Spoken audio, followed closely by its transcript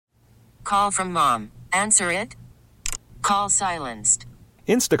Call from mom. Answer it. Call silenced.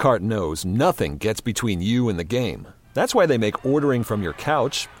 Instacart knows nothing gets between you and the game. That's why they make ordering from your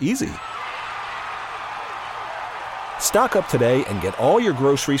couch easy. Stock up today and get all your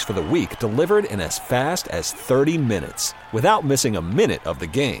groceries for the week delivered in as fast as 30 minutes without missing a minute of the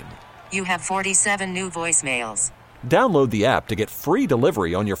game. You have 47 new voicemails. Download the app to get free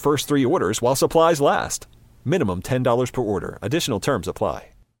delivery on your first 3 orders while supplies last. Minimum $10 per order. Additional terms apply.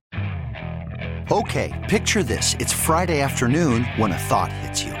 Okay, picture this. It's Friday afternoon when a thought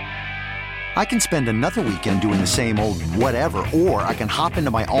hits you. I can spend another weekend doing the same old whatever, or I can hop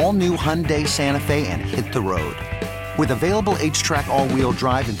into my all-new Hyundai Santa Fe and hit the road. With available H-Track all-wheel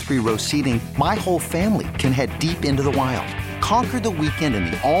drive and 3-row seating, my whole family can head deep into the wild. Conquer the weekend in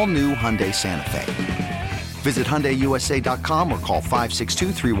the all-new Hyundai Santa Fe. Visit HyundaiUSA.com or call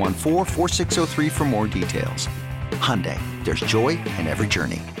 562-314-4603 for more details. Hyundai, there's joy in every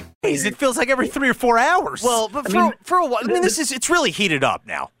journey. It feels like every 3 or 4 hours. Well, but for a while, it's really heated up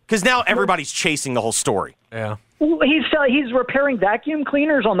now because now everybody's chasing the whole story. Yeah. He's repairing vacuum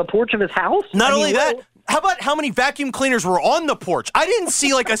cleaners on the porch of his house. Not only that, how about how many vacuum cleaners were on the porch? I didn't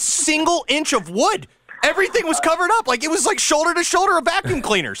see like a single inch of wood. Everything was covered up. Like it was like shoulder to shoulder of vacuum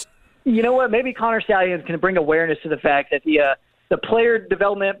cleaners. You know what? Maybe Connor Stallions can bring awareness to the fact that the player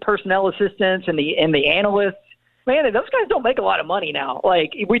development personnel assistants and the analysts, man, those guys don't make a lot of money now.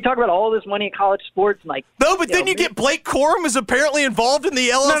 Like, we talk about all this money in college sports. And like, no, but then you get Blake Corum is apparently involved in the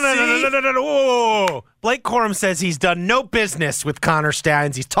LLC. No. Whoa. Blake Corum says he's done no business with Connor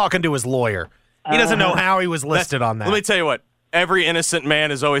Stallions. He's talking to his lawyer. He doesn't know how he was listed on that. Let me tell you what. Every innocent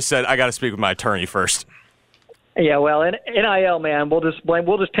man has always said, I got to speak with my attorney first. Yeah, well, NIL, man, we'll just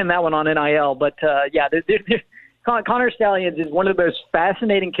pin that one on NIL. But, Connor Stallions is one of the most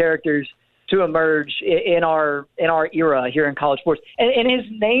fascinating characters to emerge in our era here in college sports. And his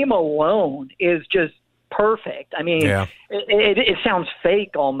name alone is just perfect. I mean, it sounds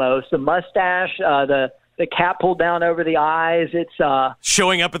fake almost. The mustache, the cap pulled down over the eyes. It's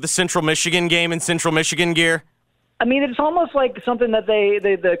showing up at the Central Michigan game in Central Michigan gear. I mean, it's almost like something that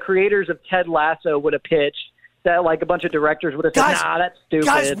the creators of Ted Lasso would have pitched. That like a bunch of directors would have said, nah, that's stupid.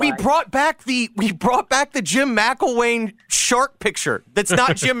 Guys, we brought back the Jim McElwain shark picture. That's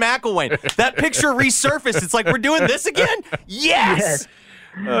not Jim McElwain. That picture resurfaced. It's like we're doing this again. Yes.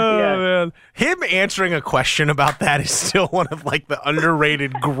 Man, him answering a question about that is still one of like the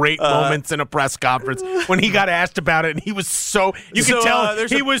underrated great moments in a press conference when he got asked about it and he was so he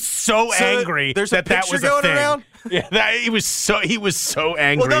was so angry that was a thing. Around? Yeah, he was so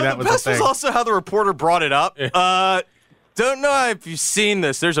angry that was a thing. The best was also how the reporter brought it up. Don't know if you've seen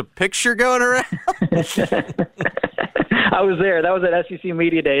this. There's a picture going around. I was there. That was at SEC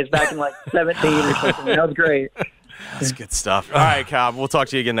Media Days back in like 17 or something. That was great. That's good stuff. All right, Cobb. We'll talk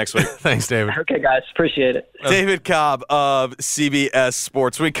to you again next week. Thanks, David. Okay, guys. Appreciate it. David Cobb of CBS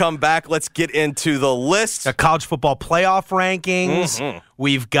Sports. When we come back, let's get into the list. The college football playoff rankings. Mm-hmm.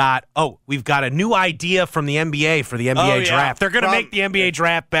 We've got a new idea from the NBA for the NBA draft. They're going to make the NBA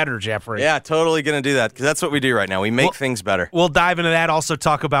draft better, Jeffrey. Yeah, totally going to do that because that's what we do right now. We make things better. We'll dive into that. Also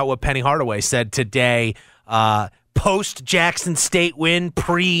talk about what Penny Hardaway said today, post Jackson State win,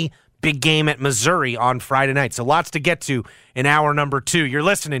 big game at Missouri on Friday night. So lots to get to in hour number 2. You're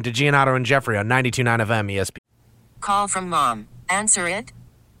listening to Giannato and Jeffrey on 92.9 FM ESPN. Call from mom. Answer it.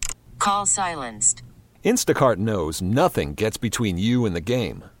 Call silenced. Instacart knows nothing gets between you and the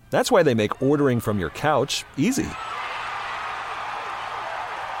game. That's why they make ordering from your couch easy.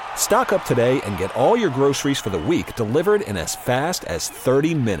 Stock up today and get all your groceries for the week delivered in as fast as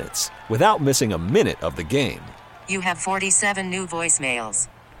 30 minutes without missing a minute of the game. You have 47 new voicemails.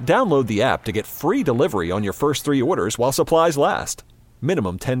 Download the app to get free delivery on your first 3 orders while supplies last.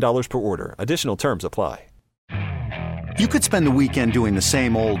 Minimum $10 per order. Additional terms apply. You could spend the weekend doing the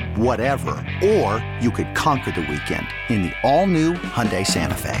same old whatever, or you could conquer the weekend in the all-new Hyundai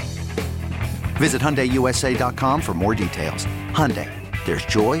Santa Fe. Visit HyundaiUSA.com for more details. Hyundai, there's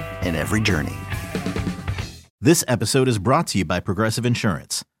joy in every journey. This episode is brought to you by Progressive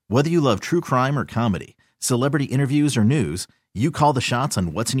Insurance. Whether you love true crime or comedy, celebrity interviews or news, you call the shots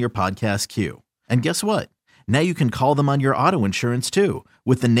on what's in your podcast queue. And guess what? Now you can call them on your auto insurance too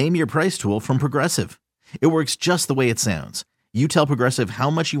with the Name Your Price tool from Progressive. It works just the way it sounds. You tell Progressive how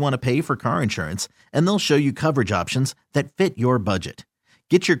much you want to pay for car insurance, and they'll show you coverage options that fit your budget.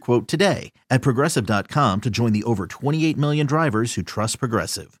 Get your quote today at Progressive.com to join the over 28 million drivers who trust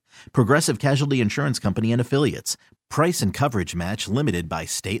Progressive. Progressive Casualty Insurance Company and Affiliates. Price and coverage match limited by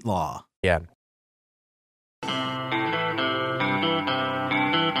state law. Yeah.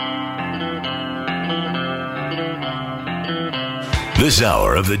 This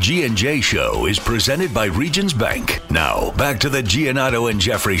hour of the G&J Show is presented by Regions Bank. Now, back to the Giannato and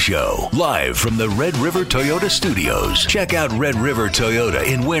Jeffrey Show, live from the Red River Toyota Studios. Check out Red River Toyota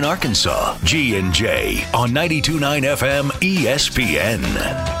in Wynn, Arkansas. G&J on 92.9 FM ESPN.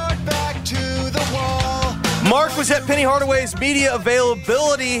 Back to the wall. Mark was at Penny Hardaway's media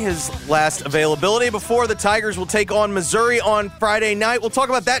availability, his last availability before the Tigers will take on Missouri on Friday night. We'll talk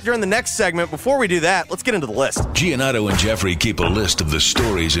about that during the next segment. Before we do that, let's get into the list. Giannato and Jeffrey keep a list of the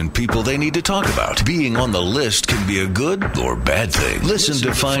stories and people they need to talk about. Being on the list can be a good or bad thing. Listen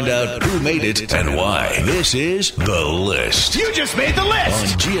to find out who made it and why. This is The List. You just made the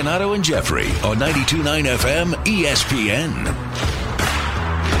list! On Giannato and Jeffrey on 92.9 FM ESPN.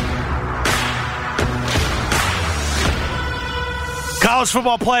 College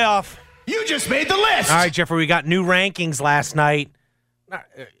football playoff. You just made the list. All right, Jeffrey, we got new rankings last night.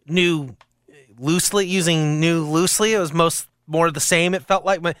 Using new loosely. It was more the same. It felt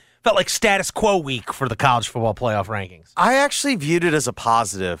like status quo week for the college football playoff rankings. I actually viewed it as a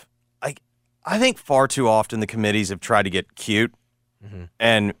positive. I think far too often the committees have tried to get cute,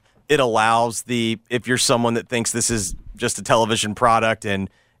 and it allows if you're someone that thinks this is just a television product and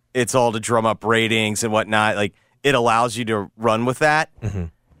it's all to drum up ratings and whatnot, it allows you to run with that. Mm-hmm.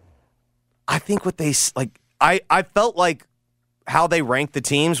 I think what they I felt like how they ranked the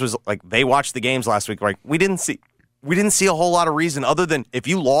teams was like they watched the games last week. Like we didn't see a whole lot of reason other than if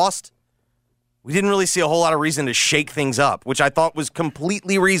you lost, we didn't really see a whole lot of reason to shake things up, which I thought was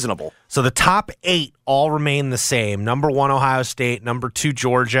completely reasonable. So the top 8 all remain the same. Number 1, Ohio State. Number 2,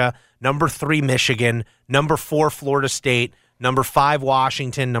 Georgia. Number 3, Michigan. Number 4, Florida State. Number 5,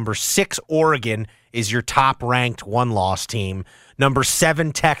 Washington. Number 6, Oregon is your top-ranked one-loss team. Number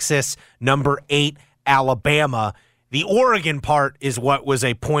 7, Texas. Number 8, Alabama. The Oregon part is what was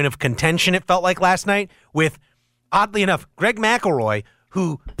a point of contention, it felt like last night, with, oddly enough, Greg McElroy,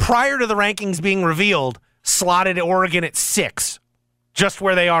 who, prior to the rankings being revealed, slotted Oregon at 6, just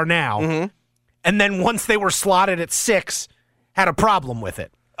where they are now. Mm-hmm. And then once they were slotted at 6, had a problem with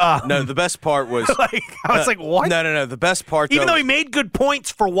it. No, the best part was... I was like, what? No. The best part, even though he made good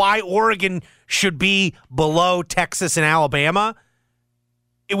points for why Oregon should be below Texas and Alabama,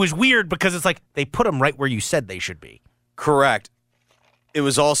 it was weird because it's like they put them right where you said they should be. Correct. It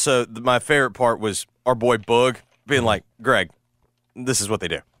was also... My favorite part was our boy Boog being like, Greg, this is what they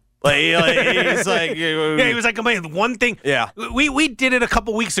do. He's like... Yeah, he was like, one thing... Yeah. We did it a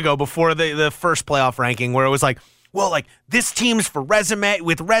couple weeks ago before the first playoff ranking where it was like, well, this team's for resume,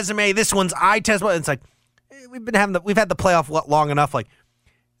 this one's eye test. It's like we've had the playoff long enough. Like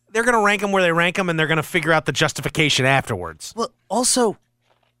they're going to rank them where they rank them, and they're going to figure out the justification afterwards. Well, also,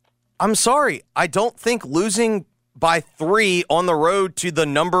 I'm sorry, I don't think losing by 3 on the road to the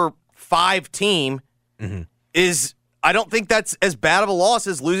number 5 team is. I don't think that's as bad of a loss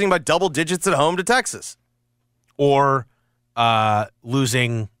as losing by double digits at home to Texas, or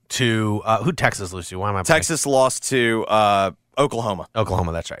losing to who Texas lose to? Why am I? Texas lost to Oklahoma.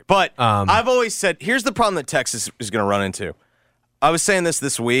 Oklahoma, that's right. But I've always said here's the problem that Texas is going to run into. I was saying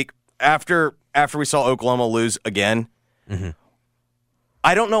this week after we saw Oklahoma lose again. Mm-hmm.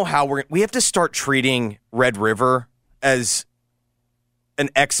 I don't know how we have to start treating Red River as an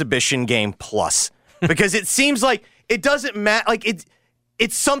exhibition game plus because it seems like it doesn't matter. Like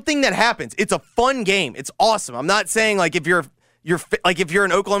it's something that happens. It's a fun game. It's awesome. I'm not saying like if you're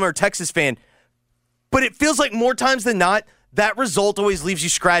an Oklahoma or Texas fan, but it feels like more times than not, that result always leaves you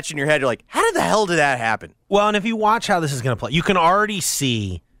scratching your head. You're like, how the hell did that happen? Well, and if you watch how this is going to play, you can already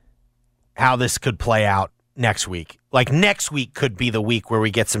see how this could play out next week. Like next week could be the week where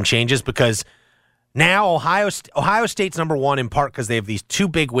we get some changes because now Ohio State's number 1 in part because they have these 2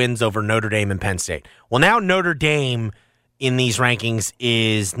 big wins over Notre Dame and Penn State. Well, now Notre Dame in these rankings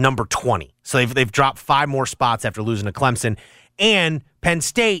is number 20. So they've dropped 5 more spots after losing to Clemson. And Penn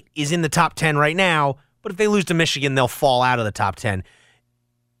State is in the top 10 right now, but if they lose to Michigan, they'll fall out of the top 10.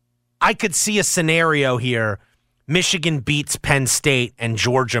 I could see a scenario here. Michigan beats Penn State and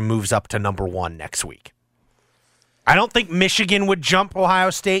Georgia moves up to number 1 next week. I don't think Michigan would jump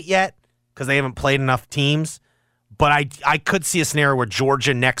Ohio State yet because they haven't played enough teams, but I could see a scenario where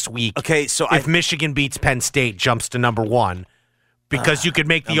Georgia next week, if Michigan beats Penn State, jumps to number 1. Because you could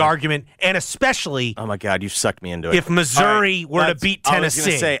make the argument, and especially... Oh, my God, you've sucked me into it. If Missouri were to beat Tennessee... I was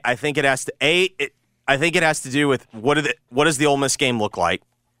going to say, I think it has to... I think it has to do with what does the Ole Miss game look like?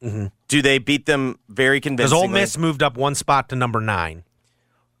 Mm-hmm. Do they beat them very convincingly? Because Ole Miss moved up 1 spot to number 9.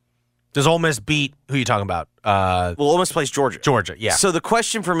 Does Ole Miss beat... Who are you talking about? Well, Ole Miss plays Georgia. Georgia, yeah. So the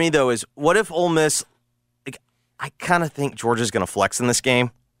question for me, though, is what if Ole Miss... I kind of think Georgia's going to flex in this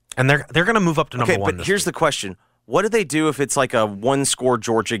game. And they're going to move up to number 1 but here's the question. what do they do if it's like a one-score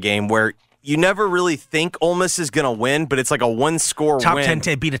Georgia game where you never really think Ole Miss is going to win, but it's like a one-score win? Top 10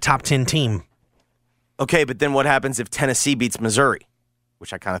 to beat a top 10 team. Okay, but then what happens if Tennessee beats Missouri,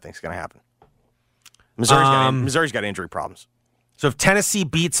 which I kind of think is going to happen? Missouri's got injury problems. So if Tennessee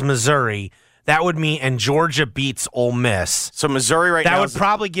beats Missouri, that would mean, and Georgia beats Ole Miss. So Missouri right now,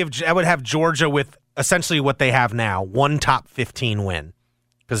 that would have Georgia with essentially what they have now, one top 15 win.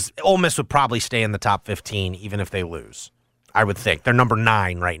 Because Ole Miss would probably stay in the top 15 even if they lose. I would think. They're number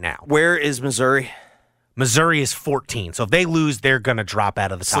 9 right now. Where is Missouri? Missouri is 14. So if they lose, they're going to drop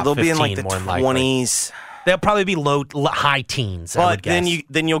out of the top 15. So they'll be in like the more 20s. They'll probably be high teens, I would guess.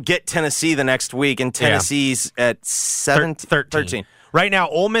 Then you'll get Tennessee the next week, and Tennessee's at 13. Right now,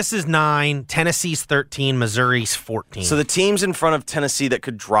 Ole Miss is 9, Tennessee's 13, Missouri's 14. So the teams in front of Tennessee that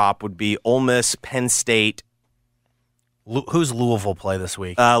could drop would be Ole Miss, Penn State. Who's Louisville play this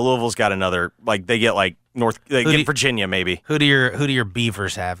week? Louisville's got another. Like they get like Virginia maybe. Who do your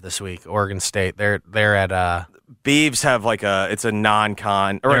Beavers have this week? Oregon State. They're at Beavs have like it's a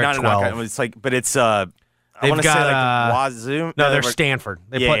non-con or not a non-con. It's like, but it's I want to say like Wazoo. No, they're Stanford.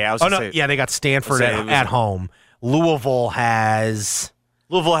 They got Stanford at home. Louisville has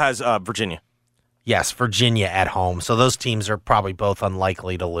Virginia. Yes, Virginia at home. So those teams are probably both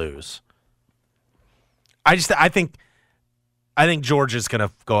unlikely to lose. I think Georgia's going to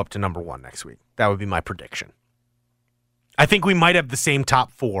go up to number 1 next week. That would be my prediction. I think we might have the same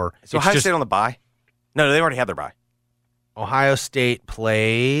top 4. So Ohio State on the bye? No, they already had their bye. Ohio State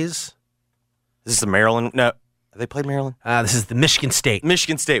plays. Is this the Maryland? No, they played Maryland. This is the Michigan State.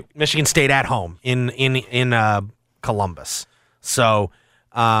 Michigan State at home in Columbus. So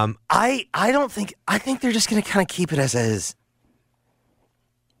I think they're just going to kind of keep it as is.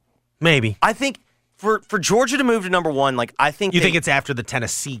 Maybe. I think. For Georgia to move to number 1, like I think think it's after the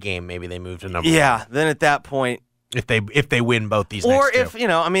Tennessee game, maybe they move to number 1. Yeah, then at that point, if they win both these, or next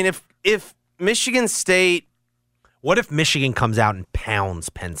if if Michigan State, what if Michigan comes out and pounds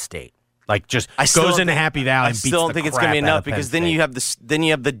Penn State, like just goes into Happy Valley? I still don't think it's going to be enough because then you have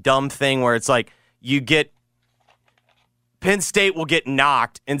the dumb thing where it's like you get Penn State will get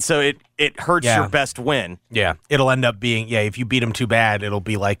knocked, and so it hurts your best win. Yeah, it'll end up being if you beat them too bad, it'll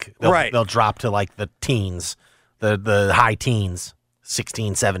be like they'll drop to like the teens, the high teens,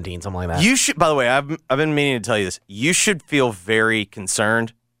 16, 17, something like that. You should. By the way, I've been meaning to tell you this. You should feel very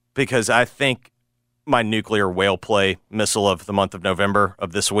concerned because I think my nuclear whale play missile of the month of November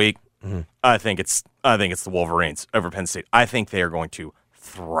of this week. Mm-hmm. I think it's the Wolverines over Penn State. I think they are going to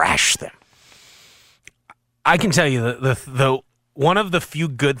thrash them. I can tell you the one of the few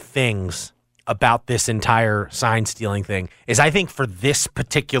good things about this entire sign stealing thing is I think for this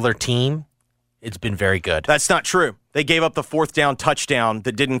particular team, it's been very good. That's not true. They gave up the 4th down touchdown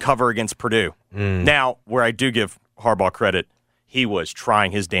that didn't cover against Purdue. Now, where I do give Harbaugh credit, he was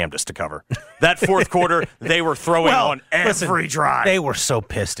trying his damnedest to cover. That 4th quarter, they were throwing on every drive. They were so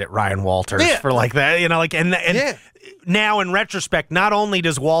pissed at Ryan Walters for like that, and now in retrospect, not only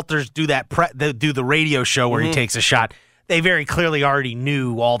does Walters do do the radio show where he takes a shot, they very clearly already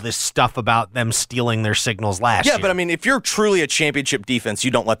knew all this stuff about them stealing their signals last year. Yeah, but I mean, if you're truly a championship defense,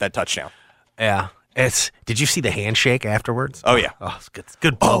 you don't let that touchdown. Yeah. Did you see the handshake afterwards? Oh, yeah. Oh, it's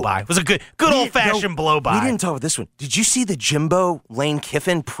good blow-by. It was a good old-fashioned blow-by. We didn't talk about this one. Did you see the Jimbo Lane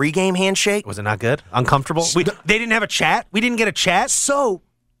Kiffin pregame handshake? Was it not good? Uncomfortable? They didn't have a chat? We didn't get a chat? So,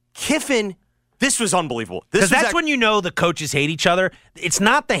 Kiffin, this was unbelievable. Because that's when you know the coaches hate each other. It's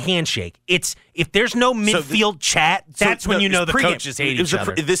not the handshake. It's if there's no midfield chat, that's when you know the coaches hate each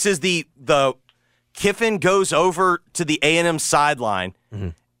other. This is the Kiffin goes over to the A&M sideline,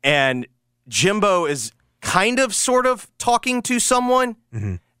 and Jimbo is kind of sort of talking to someone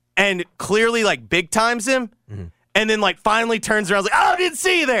and clearly like big times him and then like finally turns around like, I didn't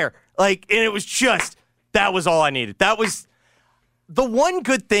see you there. Like, and it was just, that was all I needed. That was the one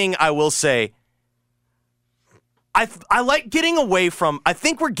good thing I will say. I like getting away from, I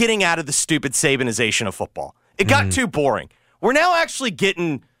think we're getting out of the stupid Sabanization of football. It got too boring. We're now actually give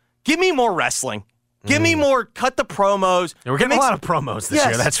me more wrestling. Give me more, cut the promos. Yeah, we're getting a lot of promos this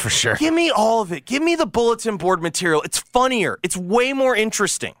year, that's for sure. Give me all of it. Give me the bulletin board material. It's funnier. It's way more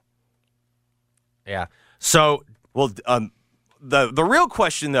interesting. Yeah. So, well, the real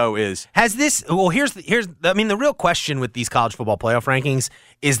question though is, here's the real question with these college football playoff rankings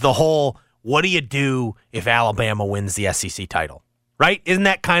is the whole, what do you do if Alabama wins the SEC title? Right? Isn't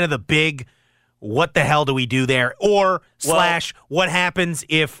that kind of the big, what the hell do we do there? Or what happens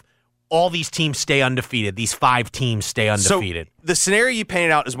if all these teams stay undefeated? These 5 teams stay undefeated. So the scenario you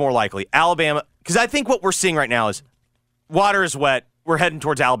painted out is more likely. Alabama, because I think what we're seeing right now is water is wet. we're heading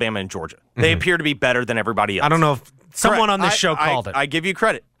towards Alabama and Georgia. They appear to be better than everybody else. I don't know if someone on this show called it. I give you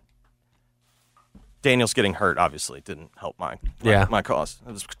credit. Daniel's getting hurt, obviously. It didn't help my cause.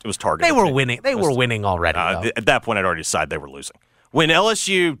 It was targeted. They were winning. They were winning already. At that point, I'd already decided they were losing. When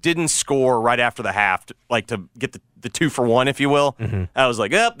LSU didn't score right after the half, to get the 2-for-1, if you will, I was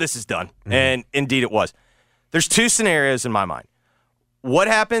like, this is done. And indeed it was. There's two scenarios in my mind. What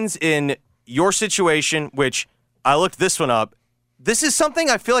happens in your situation, which I looked this one up. This is something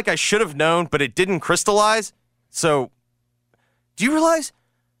I feel like I should have known, but it didn't crystallize. So, do you realize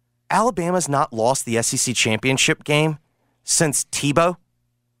Alabama's not lost the SEC championship game since Tebow?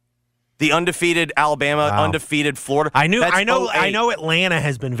 The undefeated Alabama, undefeated Florida. I know Atlanta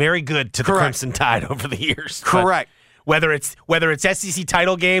has been very good to the Crimson Tide over the years. Correct. Whether it's SEC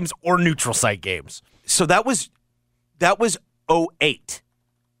title games or neutral site games. So that was 2008.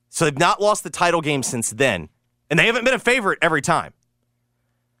 So they've not lost the title game since then. And they haven't been a favorite every time.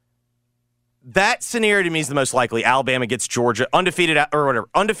 That scenario to me is the most likely. Alabama gets Georgia, undefeated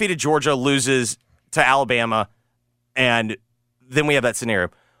Georgia loses to Alabama, and then we have that scenario.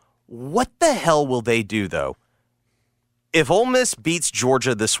 What the hell will they do, though, if Ole Miss beats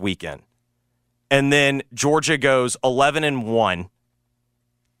Georgia this weekend, and then Georgia goes 11-1,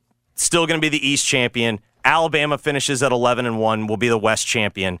 still going to be the East champion, Alabama finishes at 11-1, will be the West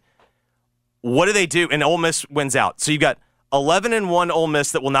champion. What do they do? And Ole Miss wins out. So you've got 11-1 Ole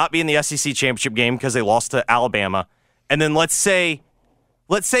Miss that will not be in the SEC championship game because they lost to Alabama. And then let's say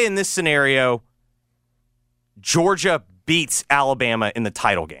in this scenario, Georgia beats Alabama in the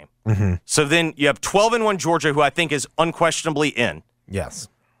title game. So then you have 12-1 Georgia, who I think is unquestionably in. Yes.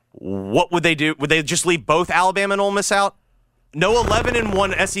 What would they do? Would they just leave both Alabama and Ole Miss out? No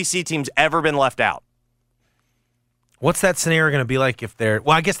 11-1 SEC teams ever been left out. What's that scenario going to be like if there?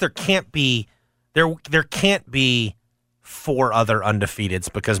 Well, I guess there can't be 4 other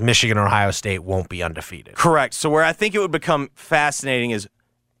undefeateds because Michigan or Ohio State won't be undefeated. Correct. So where I think it would become fascinating is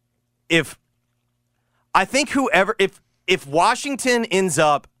if Washington ends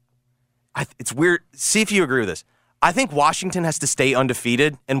up, it's weird. See if you agree with this. I think Washington has to stay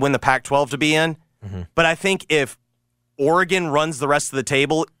undefeated and win the Pac-12 to be in. But I think if Oregon runs the rest of the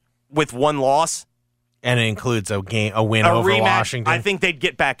table with one loss, and it includes a win over rematch, Washington, I think they'd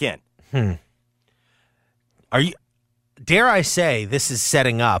get back in. Dare I say this is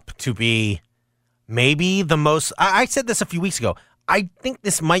setting up to be maybe the most. I said this a few weeks ago. I think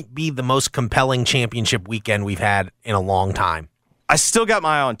this might be the most compelling championship weekend we've had in a long time. I still got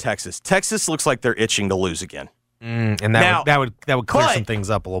my eye on Texas. Texas looks like they're itching to lose again. And that would clear some things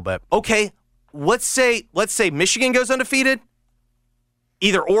up a little bit. Okay, let's say Michigan goes undefeated.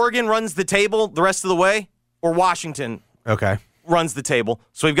 Either Oregon runs the table the rest of the way, or Washington runs the table.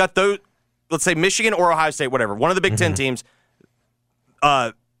 So we've got those. Let's say Michigan or Ohio State, whatever. One of the Big Ten teams,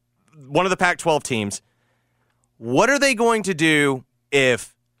 one of the Pac-12 teams. What are they going to do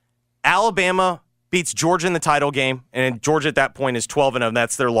if Alabama beats Georgia in the title game, and Georgia at that point is 12-0,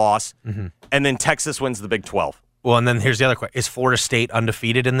 that's their loss, and then Texas wins the Big 12? Well, and then here's the other question: is Florida State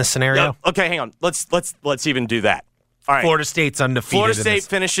undefeated in this scenario? Okay, hang on. Let's even do that. All right. Florida State's undefeated. Florida State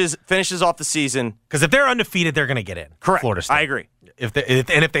finishes off the season because if they're undefeated, they're going to get in. Correct. Florida State. I agree. If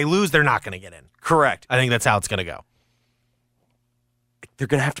they lose, they're not going to get in. Correct. I think that's how it's going to go. They're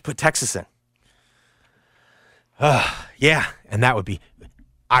going to have to put Texas in. Yeah, and that would be.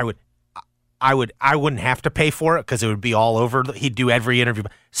 I wouldn't have to pay for it because it would be all over. He'd do every interview.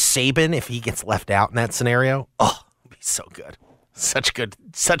 Saban, if he gets left out in that scenario, it'd be so good. Such good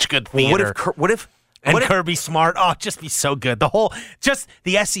theater. What if Kirby Smart, just be so good.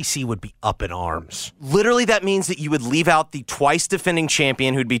 The SEC would be up in arms. Literally, that means that you would leave out the twice defending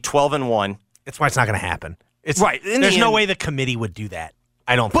champion who'd be 12-1. That's why it's not going to happen. Right. There's no way the committee would do that.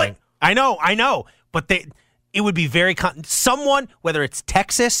 I don't think. I know. But it would be very someone, whether it's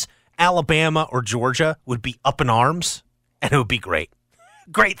Texas, Alabama, or Georgia, would be up in arms, and it would be great.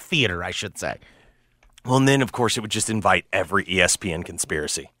 Great theater, I should say. Well, and then, of course, it would just invite every ESPN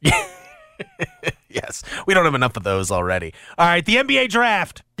conspiracy. Yes. We don't have enough of those already. All right, the NBA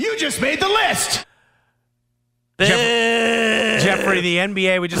draft. You just made the list. Jeffrey, the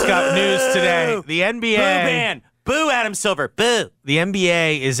NBA, we just got news today. The NBA. Boo, man. Boo, Adam Silver. Boo. The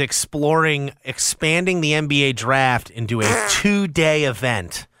NBA is expanding the NBA draft into a 2-day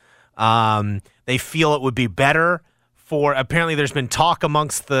event. They feel it would be better for, apparently there's been talk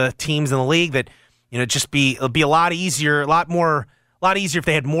amongst the teams in the league that, it'll be a lot easier if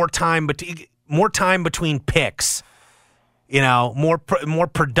they had more time between picks. More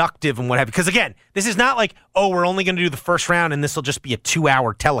productive and what have you. Because again, this is not like, we're only going to do the first round and this will just be a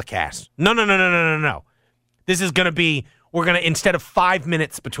 2-hour telecast. No. This is going to be we're going to, instead of 5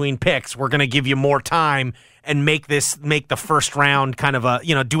 minutes between picks, we're going to give you more time and make the first round kind of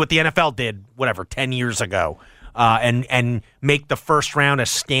do what the NFL did, 10 years ago, and make the first round a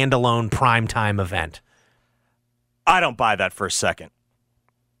standalone primetime event. I don't buy that for a second.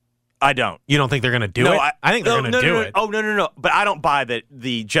 I don't. You don't think they're going to do it? I think they're going to do it. Oh, no. But I don't buy that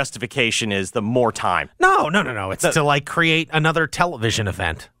the justification is the more time. No. It's to create another television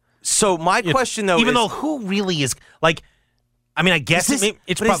event. So my question, though, even though who really is I guess is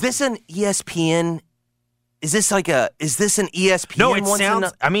this an ESPN? Is this an ESPN? No, it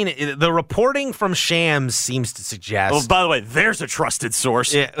sounds. The reporting from Shams seems to suggest. Well, by the way, there's a trusted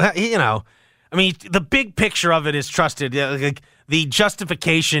source. Yeah, the big picture of it is trusted. The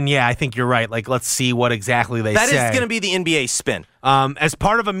justification, I think you're right. Let's see what exactly they say. That is going to be the NBA spin. As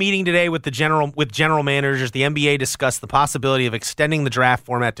part of a meeting today with general managers, the NBA discussed the possibility of extending the draft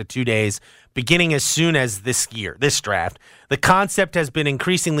format to 2 days, beginning as soon as this draft. The concept has been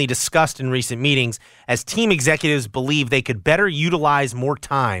increasingly discussed in recent meetings as team executives believe they could better utilize more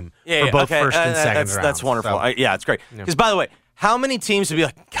time for both first and second rounds. That's wonderful. It's great. Because, by the way, how many teams would be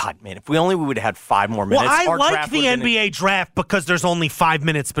like, God, man, if we would have had 5 more minutes. Well, I like the NBA draft because there's only 5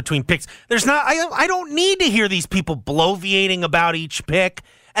 minutes between picks. There's not. I don't need to hear these people bloviating about each pick,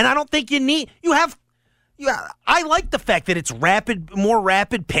 and I don't think you need. I like the fact that it's more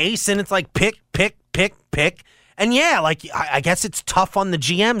rapid pace, and it's like pick, and I guess it's tough on the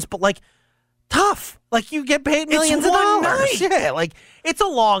GMs, but tough. You get paid millions of dollars. Yeah, it's a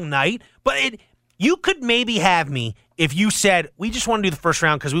long night, but you could maybe have me if you said, we just want to do the first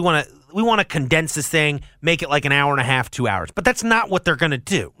round because we want to condense this thing, make it like an hour and a half, 2 hours. But that's not what they're going to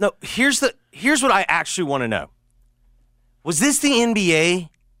do. No, here's what I actually want to know. Was this the NBA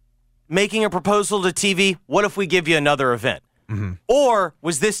making a proposal to TV? What if we give you another event? Mm-hmm. Or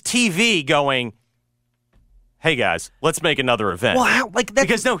was this TV going, hey guys, let's make another event? Well,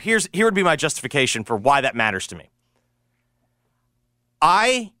 because here would be my justification for why that matters to me.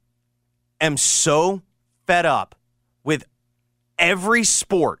 I am so fed up with every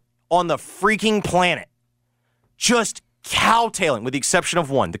sport on the freaking planet just cowtailing, with the exception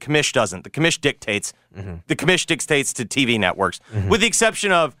of one. The commish doesn't. The commish dictates. Mm-hmm. The commish dictates to TV networks, with the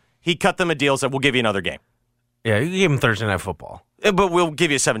exception of he cut them a deal, said we'll give you another game. Yeah, you gave him Thursday Night Football. But we'll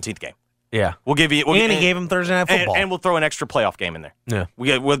give you a 17th game. Yeah. We'll give you. He gave him Thursday Night Football. And we'll throw an extra playoff game in there. Yeah. We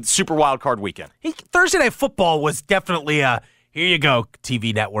get with Super Wild Card Weekend. Thursday Night Football was definitely here you go,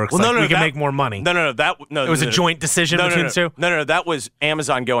 TV networks. Well, we can make more money. No. It was a joint decision between the two? No. That was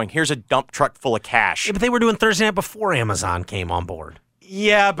Amazon going, here's a dump truck full of cash. Yeah, but they were doing Thursday night before Amazon came on board.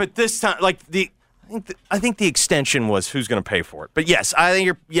 Yeah, but this time, I think the extension was who's going to pay for it. But yes, I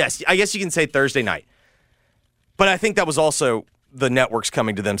guess you can say Thursday night. But I think that was also the networks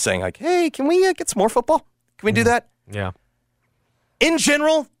coming to them saying, hey, can we get some more football? Can we do that? Yeah. In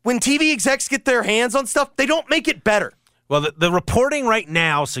general, when TV execs get their hands on stuff, they don't make it better. Well, the reporting right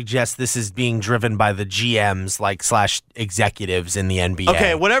now suggests this is being driven by the GMs, / executives in the NBA.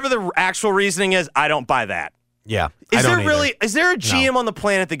 Okay, whatever the actual reasoning is, I don't buy that. Yeah. Is there a GM on the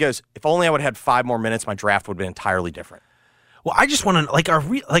planet that goes, if only I would have had 5 more minutes, my draft would have been entirely different? Well, I just want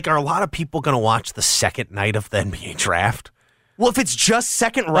to, are a lot of people going to watch the second night of the NBA draft? Well, if it's just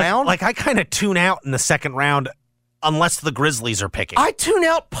second round? I kind of tune out in the second round unless the Grizzlies are picking. I tune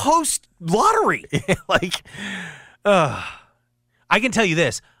out post-lottery. I can tell you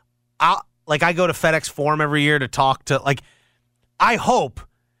this. I go to FedEx Forum every year to talk to, I hope,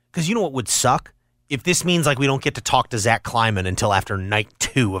 because you know what would suck? If this means, we don't get to talk to Zach Kleiman until after night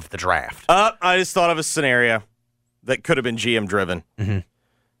 2 of the draft. I just thought of a scenario that could have been GM-driven. Mm-hmm.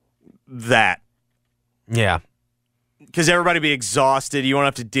 That. Yeah. Because everybody be exhausted. You won't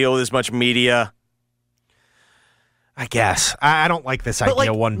have to deal with as much media. I guess. I don't like this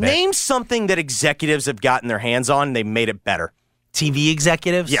idea one bit. Name something that executives have gotten their hands on and they made it better. TV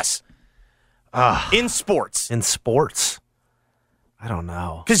executives? Yes. In sports. In sports? I don't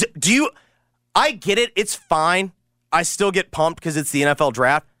know. Because I get it. It's fine. I still get pumped because it's the NFL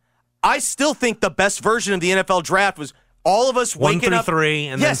draft. I still think the best version of the NFL draft was all of us waking up 1 through 3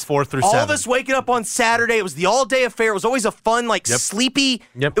 and then 4 through 7. All of us waking up on Saturday. It was the all-day affair. It was always a fun, sleepy.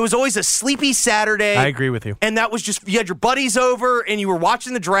 Yep. It was always a sleepy Saturday. I agree with you. And that was just, you had your buddies over and you were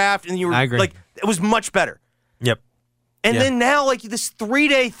watching the draft and you were I agree. It was much better. Yep. And then now, this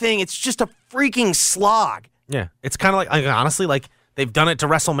 3-day thing, it's just a freaking slog. Yeah. It's kind of honestly, they've done it to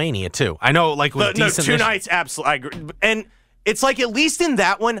WrestleMania too. I know, with decent 2 nights, absolutely. I agree. And it's at least in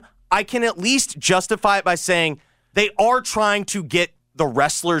that one, I can at least justify it by saying they are trying to get the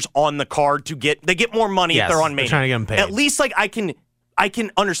wrestlers on the card they get more money if they're on Mania. They're trying to get them paid. At least I can I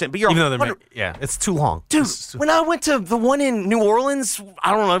can understand. But you're even though it's too long. Dude, when I went to the one in New Orleans,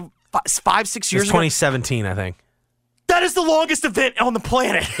 I don't know, 5-6 years ago. 2017, I think. That is the longest event on the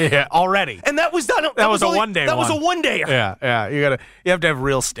planet. Yeah, already. And that was not. That was a one-day. That was a one-dayer. Yeah. You have to have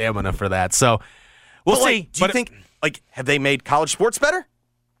real stamina for that. So we'll see. Do you think have they made college sports better?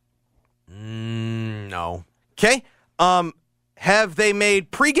 No. Okay. Have they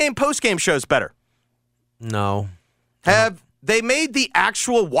made pregame, postgame shows better? No. Have they made the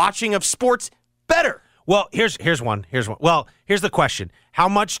actual watching of sports better? Well, here's one. Well, here's the question: how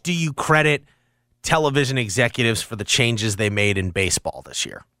much do you credit television executives for the changes they made in baseball this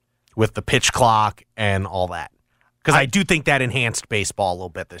year with the pitch clock and all that? Because I do think that enhanced baseball a little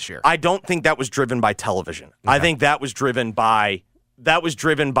bit this year. I don't think that was driven by television. Okay. I think that was driven by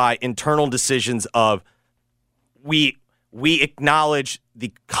internal decisions of we acknowledge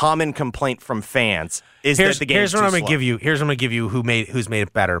the common complaint from fans is that the game. Here's what I'm going to give you. Here's what I'm going to give you. Who's made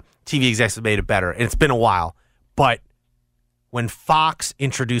it better? TV execs have made it better, and it's been a while. But when Fox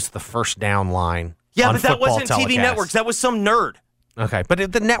introduced the first down line, but that wasn't TV networks. That was some nerd. Okay,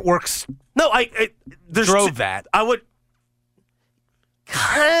 but the networks. No, drove that. I would.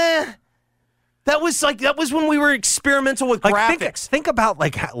 That was when we were experimental with graphics. Think about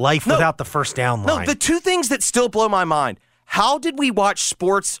life without the first down line. No, the two things that still blow my mind. How did we watch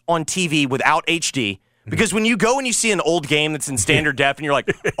sports on TV without HD? Because when you go and you see an old game that's in standard def and you're like,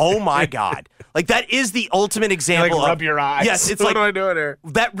 oh my God. That is the ultimate example of rub your eyes. Yes, it's what am I doing here?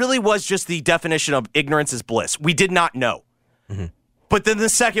 That really was just the definition of ignorance is bliss. We did not know. Mm-hmm. But then the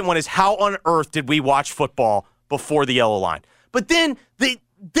second one is how on earth did we watch football before the yellow line? But then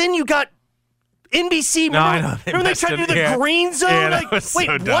you got NBC. Remember they tried to do the green zone? Yeah, wait,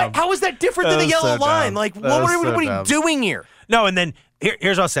 so what? How is that different than the yellow line? What are we doing here? No, and then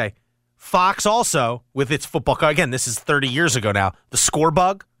here's what I'll say. Fox also, with its football, again, this is 30 years ago now, the score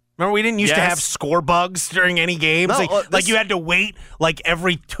bug. Remember, we didn't used to have score bugs during any games? No, you had to wait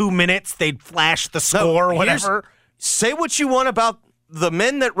every 2 minutes, they'd flash the score or whatever. Say what you want about the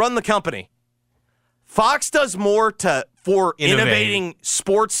men that run the company. Fox does more for innovating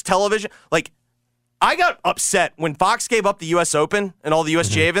sports television. I got upset when Fox gave up the U.S. Open and all the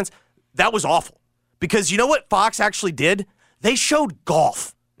USGA events. That was awful. Because you know what Fox actually did? They showed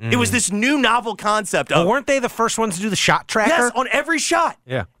golf. It was this new novel concept. Well, weren't they the first ones to do the shot tracker? Yes, on every shot.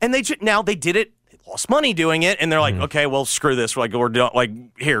 Yeah. And they did it. They lost money doing it, and they're like, okay, well, screw this. We're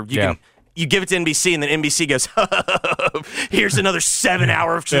here, you give it to NBC, and then NBC goes, here's another 7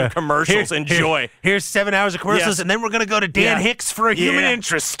 hours of commercials. Enjoy. Here's 7 hours of commercials, and then we're going to go to Dan Hicks for a human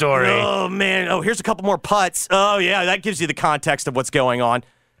interest story. Oh, man. Oh, here's a couple more putts. Oh, yeah, that gives you the context of what's going on.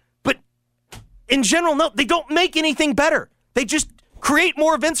 But in general, no, they don't make anything better. They just create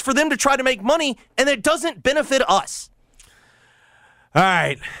more events for them to try to make money, and it doesn't benefit us. All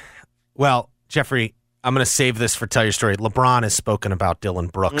right. Well, Jeffrey, I'm going to save this for Tell Your Story. LeBron has spoken about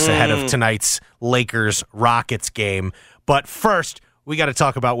Dylan Brooks ahead of tonight's Lakers-Rockets game. But first, we got to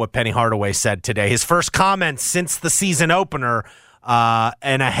talk about what Penny Hardaway said today. His first comments since the season opener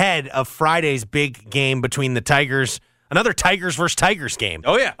and ahead of Friday's big game between the Tigers. Another Tigers versus Tigers game.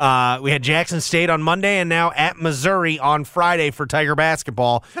 Oh, yeah. We had Jackson State on Monday and now at Missouri on Friday for Tiger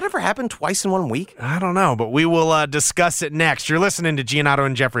basketball. Has that ever happened twice in 1 week? I don't know, but we will discuss it next. You're listening to Giannotto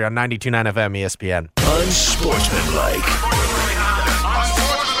and Jeffrey on 92.9 FM ESPN. Unsportsmanlike.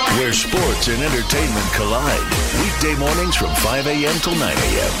 Where sports and entertainment collide. Weekday mornings from 5 a.m. till 9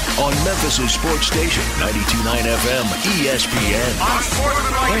 a.m. on Memphis' sports station, 92.9 FM ESPN.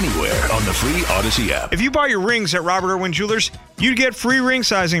 Anywhere on the free Odyssey app. If you buy your rings at Robert Irwin Jewelers, you'd get free ring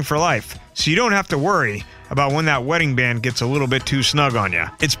sizing for life, so you don't have to worry about when that wedding band gets a little bit too snug on you.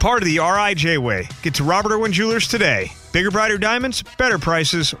 It's part of the RIJ way. Get to Robert Irwin Jewelers today. Bigger, brighter diamonds, better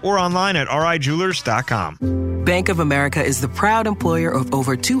prices, or online at rijewelers.com. Bank of America is the proud employer of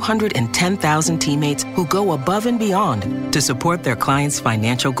over 210,000 teammates who go above and beyond to support their clients'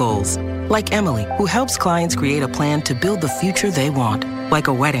 financial goals. Like Emily, who helps clients create a plan to build the future they want. Like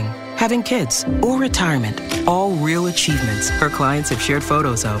a wedding, having kids, or retirement. All real achievements her clients have shared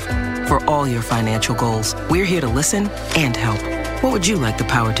photos of. For all your financial goals, we're here to listen and help. What would you like the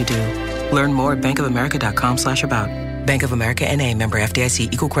power to do? Learn more at bankofamerica.com/about. Bank of America N.A., member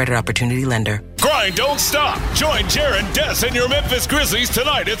FDIC, equal credit opportunity lender. Grind don't stop. Join Jaron Dess and your Memphis Grizzlies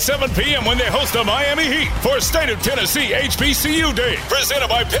tonight at 7 p.m. when they host the Miami Heat for State of Tennessee HBCU Day. Presented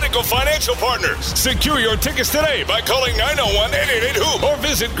by Pinnacle Financial Partners. Secure your tickets today by calling 901-888-HOOP or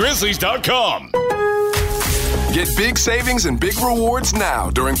visit Grizzlies.com. Get big savings and big rewards now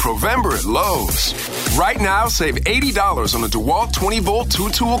during Provember at Lowe's. Right now, save $80 on the DeWalt 20-volt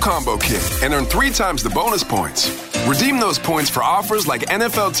 2-tool combo kit and earn 3 times the bonus points. Redeem those points for offers like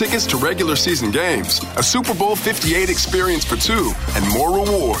NFL tickets to regular season games, a Super Bowl 58 experience for two, and more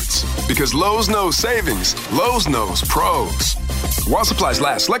rewards. Because Lowe's knows savings, Lowe's knows pros. While supplies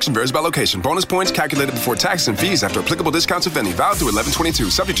last, selection varies by location. Bonus points calculated before taxes and fees after applicable discounts, if any. Valid through 11/22,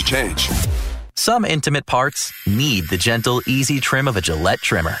 subject to change. Some intimate parts need the gentle, easy trim of a Gillette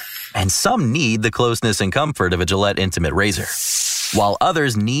trimmer. And some need the closeness and comfort of a Gillette Intimate Razor. While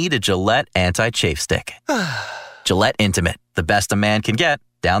others need a Gillette Anti-Chafe Stick. Gillette Intimate, the best a man can get,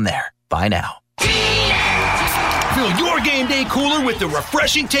 down there. Buy now. Fill your game day cooler with the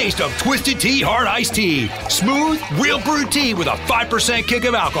refreshing taste of Twisted Tea Hard Iced Tea. Smooth, real brewed tea with a 5% kick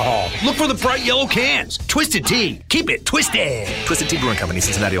of alcohol. Look for the bright yellow cans. Twisted Tea. Keep it twisted. Twisted Tea Brewing Company,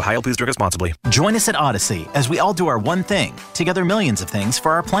 Cincinnati, Ohio. Please drink responsibly. Join us at Odyssey as we all do our one thing, together millions of things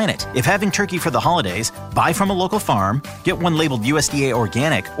for our planet. If having turkey for the holidays, buy from a local farm, get one labeled USDA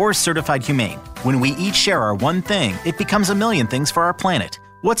organic or certified humane. When we each share our one thing, it becomes a million things for our planet.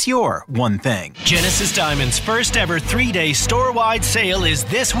 What's your one thing? Genesis Diamond's first ever 3-day store-wide sale is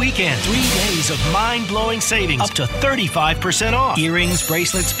this weekend. 3 days of mind-blowing savings, up to 35% off. Earrings,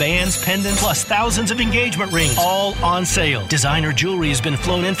 bracelets, bands, pendants, plus thousands of engagement rings, all on sale. Designer jewelry has been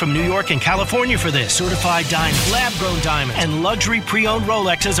flown in from New York and California for this. Certified diamond, lab-grown diamonds, and luxury pre-owned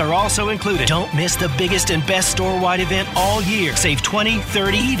Rolexes are also included. Don't miss the biggest and best store-wide event all year. Save 20,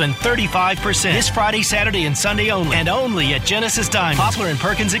 30, even 35% this Friday, Saturday, and Sunday only. And only at Genesis Diamond. Poplar and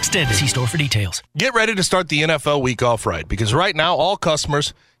Perkins Extended. See store for details. Get ready to start the NFL week off right, because right now all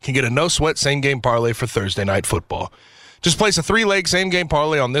customers can get a no-sweat same-game parlay for Thursday Night Football. Just place a 3-leg same-game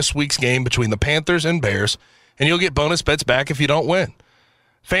parlay on this week's game between the Panthers and Bears, and you'll get bonus bets back if you don't win.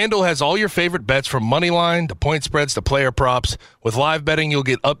 FanDuel has all your favorite bets from money line to point spreads to player props. With live betting, you'll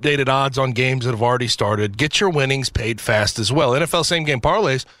get updated odds on games that have already started. Get your winnings paid fast as well. NFL same-game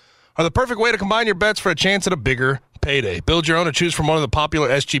parlays are the perfect way to combine your bets for a chance at a bigger payday. Build your own and choose from one of the popular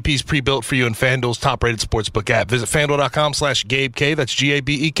SGPs pre-built for you in FanDuel's top-rated sportsbook app. Visit FanDuel.com/GabeK, that's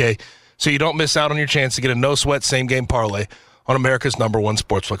G-A-B-E-K, so you don't miss out on your chance to get a no-sweat same-game parlay on America's #1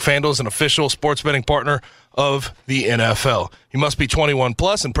 sportsbook. FanDuel is an official sports betting partner of the NFL. You must be 21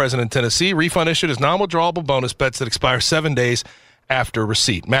 plus and present in Tennessee. Refund issued as nominal drawable bonus bets that expire 7 days after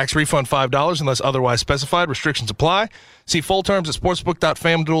receipt. Max refund $5 unless otherwise specified. Restrictions apply. See full terms at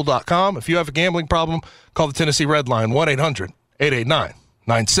sportsbook.fanduel.com. If you have a gambling problem, call the Tennessee Red Line,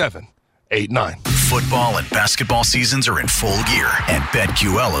 1-800-889-9789. Football and basketball seasons are in full gear, and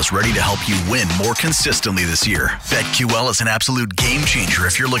BetQL is ready to help you win more consistently this year. BetQL is an absolute game changer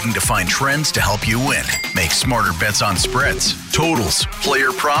if you're looking to find trends to help you win. Make smarter bets on spreads, totals,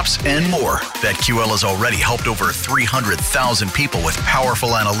 player props, and more. BetQL has already helped over 300,000 people with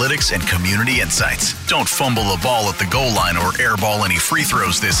powerful analytics and community insights. Don't fumble the ball at the goal line or airball any free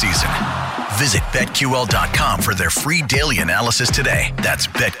throws this season. Visit BetQL.com for their free daily analysis today. That's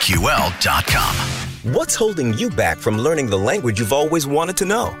BetQL.com. What's holding you back from learning the language you've always wanted to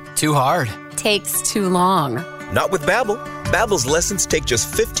know? Too hard. Takes too long. Not with Babbel. Babbel's lessons take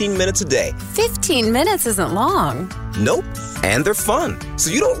just 15 minutes a day. 15 minutes isn't long. Nope. And they're fun.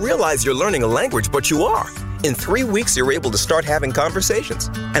 So you don't realize you're learning a language, but you are. In 3 weeks, you're able to start having conversations.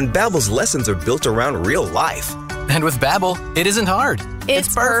 And Babbel's lessons are built around real life. And with Babbel, it isn't hard.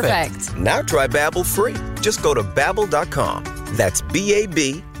 It's perfect. Now try Babbel free. Just go to Babbel.com. That's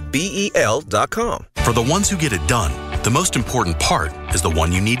BABBEL.com. For the ones who get it done, the most important part is the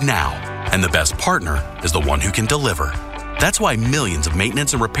one you need now. And the best partner is the one who can deliver. That's why millions of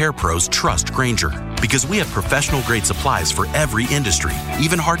maintenance and repair pros trust Grainger, because we have professional-grade supplies for every industry,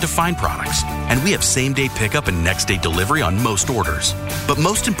 even hard-to-find products. And we have same-day pickup and next-day delivery on most orders. But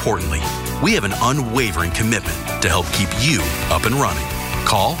most importantly, we have an unwavering commitment to help keep you up and running.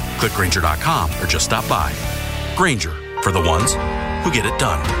 Call, click Grainger.com, or just stop by. Grainger, for the ones who get it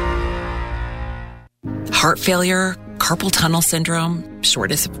done. Heart failure, carpal tunnel syndrome,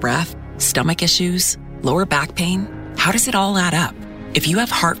 shortness of breath, stomach issues, lower back pain. How does it all add up? If you have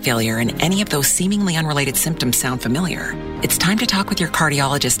heart failure and any of those seemingly unrelated symptoms sound familiar, it's time to talk with your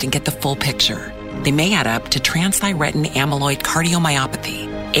cardiologist and get the full picture. They may add up to transthyretin amyloid cardiomyopathy.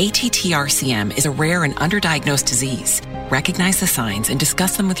 ATTR-CM is a rare and underdiagnosed disease. Recognize the signs and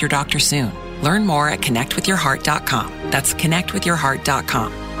discuss them with your doctor soon. Learn more at connectwithyourheart.com. That's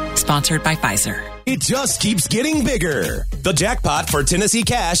connectwithyourheart.com. Sponsored by Pfizer. It just keeps getting bigger. The jackpot for Tennessee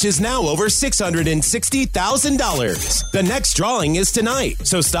Cash is now over $660,000. The next drawing is tonight,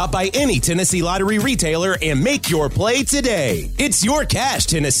 so stop by any Tennessee Lottery retailer and make your play today. It's your cash,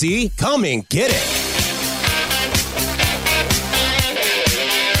 Tennessee. Come and get it.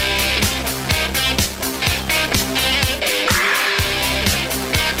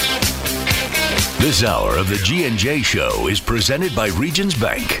 This hour of the G&J Show is presented by Regions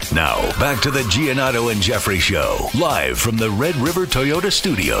Bank. Now, back to the Giannotto and Jeffrey Show, live from the Red River Toyota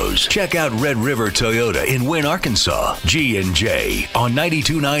Studios. Check out Red River Toyota in Wynn, Arkansas. G&J on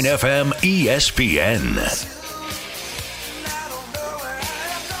 92.9 FM ESPN.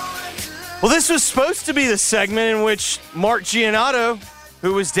 Well, this was supposed to be the segment in which Mark Giannotto,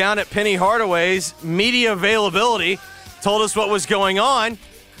 who was down at Penny Hardaway's media availability, told us what was going on.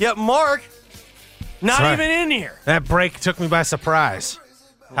 Yet Mark, not even in here. That break took me by surprise.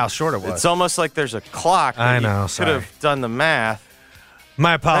 How short it was. It's almost like there's a clock. I know. Could have done the math.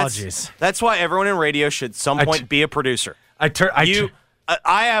 My apologies. That's why everyone in radio should at some point be a producer. I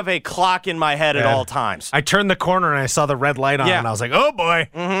have a clock in my head at all times. I turned the corner and I saw the red light on, and I was like, "Oh boy,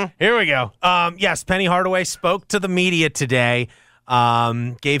 here we go." Yes, Penny Hardaway spoke to the media today.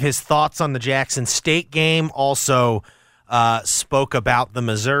 Gave his thoughts on the Jackson State game. Also spoke about the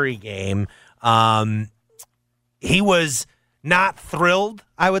Missouri game. He was not thrilled,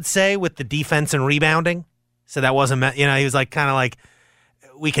 I would say, with the defense and rebounding. So that wasn't, he was like, kind of like,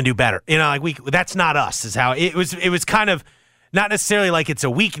 we can do better. That's not us, is how it was. It was kind of not necessarily like it's a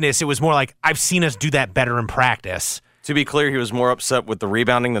weakness. It was more like, I've seen us do that better in practice. To be clear, he was more upset with the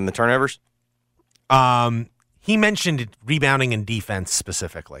rebounding than the turnovers? He mentioned rebounding and defense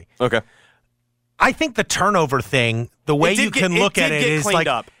specifically. Okay. I think the turnover thing, the way you can look at it is like,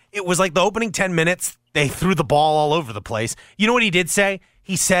 it was like the opening 10 minutes, they threw the ball all over the place. You know what he did say?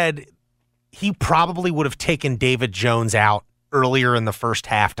 He said he probably would have taken David Jones out earlier in the first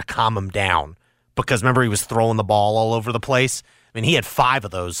half to calm him down because remember he was throwing the ball all over the place. I mean, he had 5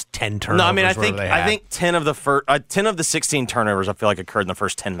 of those 10 turnovers. No, I mean, I think 10 of the 16 turnovers I feel like occurred in the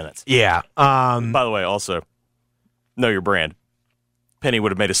first 10 minutes. Yeah. By the way, also know your brand. Penny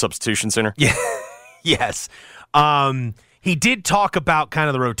would have made a substitution center. Yeah. Yes. He did talk about kind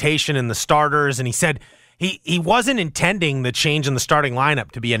of the rotation and the starters, and he said he wasn't intending the change in the starting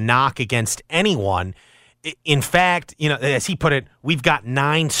lineup to be a knock against anyone. In fact, as he put it, we've got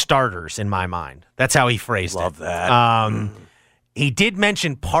 9 starters in my mind. That's how he phrased it. Love that. He did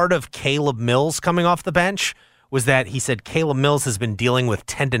mention part of Caleb Mills coming off the bench was that he said Caleb Mills has been dealing with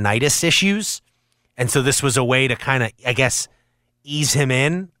tendinitis issues, and so this was a way to kind of, I guess, ease him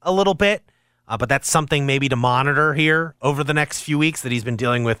in a little bit. But that's something maybe to monitor here over the next few weeks that he's been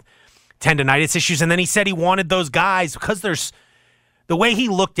dealing with tendinitis issues. And then he said he wanted those guys because the way he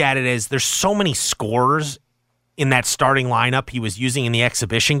looked at it is there's so many scorers in that starting lineup he was using in the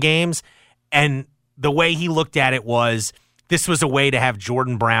exhibition games. And the way he looked at it was this was a way to have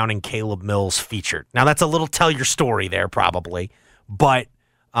Jordan Brown and Caleb Mills featured. Now, that's a little tell your story there probably. But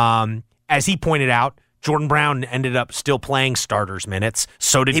as he pointed out, Jordan Brown ended up still playing starters minutes.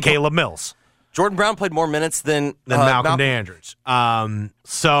 So did Caleb Mills. Jordan Brown played more minutes than Malcolm DeAndrews.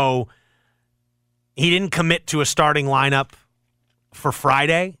 So he didn't commit to a starting lineup for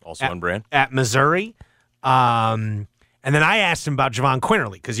Friday. Also on brand. At Missouri. And then I asked him about Javon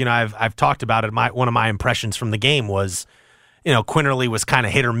Quinterly because, I've talked about it. One of my impressions from the game was, Quinterly was kind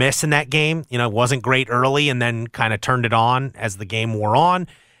of hit or miss in that game. Wasn't great early and then kind of turned it on as the game wore on.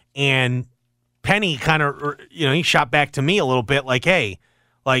 And Penny kind of, he shot back to me a little bit like, hey,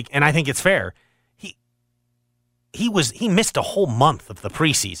 and I think it's fair. He missed a whole month of the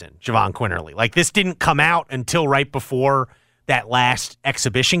preseason, Javon Quinterly. This didn't come out until right before that last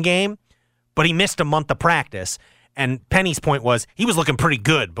exhibition game, but he missed a month of practice. And Penny's point was he was looking pretty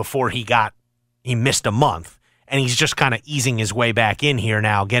good before he missed a month, and he's just kind of easing his way back in here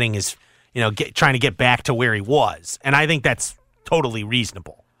now, getting his, trying to get back to where he was. And I think that's totally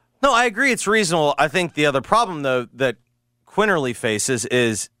reasonable. No, I agree it's reasonable. I think the other problem, though, that Quinterly faces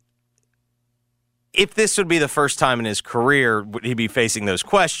is if this would be the first time in his career would he be facing those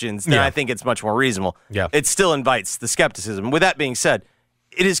questions, then I think it's much more reasonable. Yeah. It still invites the skepticism. With that being said,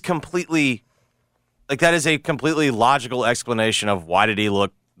 it is completely that is a completely logical explanation of why did he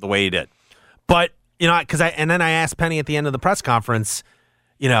look the way he did. But, and then I asked Penny at the end of the press conference,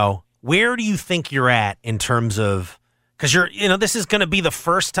 where do you think you're at in terms of, because this is going to be the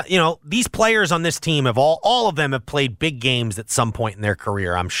first time, these players on this team have all of them have played big games at some point in their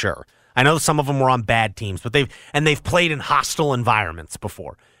career, I'm sure. I know some of them were on bad teams, but they've played in hostile environments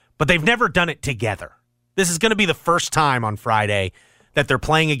before, but they've never done it together. This is going to be the first time on Friday that they're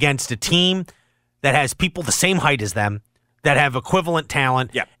playing against a team that has people the same height as them, that have equivalent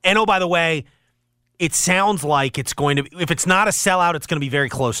talent. Yep. And oh, by the way, it sounds like it's going to be, if it's not a sellout, it's going to be very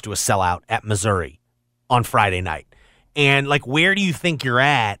close to a sellout at Missouri on Friday night. And where do you think you're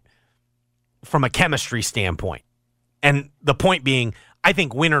at from a chemistry standpoint? And the point being, I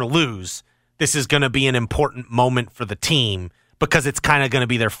think win or lose, this is going to be an important moment for the team because it's kind of going to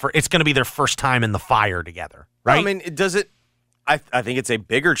be their first time in the fire together, right? I mean, does it? I think it's a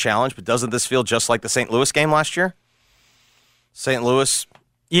bigger challenge, but doesn't this feel just like the St. Louis game last year? St. Louis,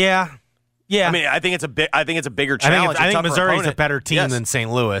 yeah. I mean, I think it's a bigger challenge. I think Missouri's a better team than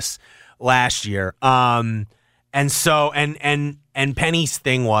St. Louis last year. And so Penny's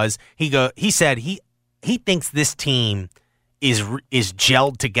thing was he said he thinks this team is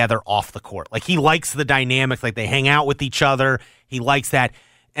gelled together off the court. Like, he likes the dynamic, like they hang out with each other. He likes that.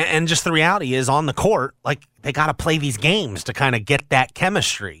 And just the reality is, on the court, like, they got to play these games to kind of get that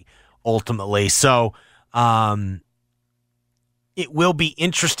chemistry ultimately. So it will be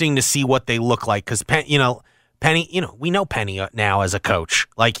interesting to see what they look like, because Penny, we know Penny now as a coach.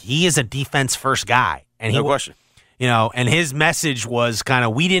 Like, he is a defense first guy, and no question. And his message was kind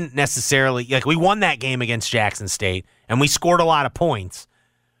of, we didn't necessarily, like, we won that game against Jackson State and we scored a lot of points,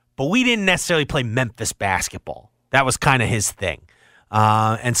 but we didn't necessarily play Memphis basketball. That was kind of his thing.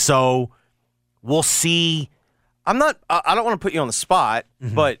 And so we'll see. I don't want to put you on the spot,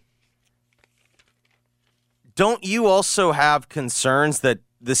 but don't you also have concerns that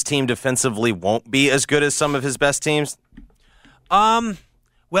this team defensively won't be as good as some of his best teams? Well,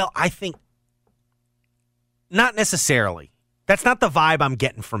 I think not necessarily. That's not the vibe I'm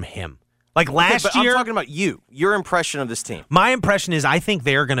getting from him. Like last year, I'm talking about your impression of this team. My impression is I think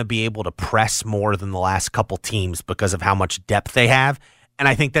they're going to be able to press more than the last couple teams because of how much depth they have, and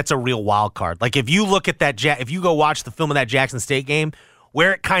I think that's a real wild card. Like, if you look at that, if you go watch the film of that Jackson State game,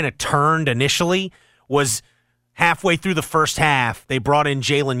 where it kind of turned initially was halfway through the first half, they brought in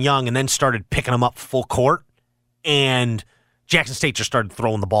Jalen Young and then started picking him up full court, and Jackson State just started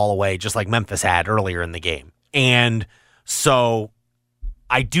throwing the ball away just like Memphis had earlier in the game. And so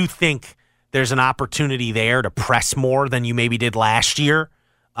I do think there's an opportunity there to press more than you maybe did last year.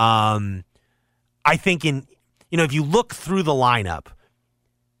 I think if you look through the lineup,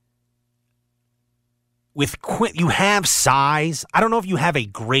 with Quinn, you have size. I don't know if you have a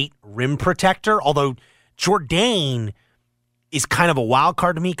great rim protector, although Jourdain is kind of a wild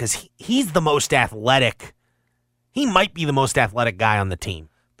card to me because he's the most athletic. He might be the most athletic guy on the team.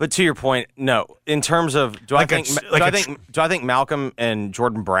 But to your point, no. In terms of, do I think Malcolm and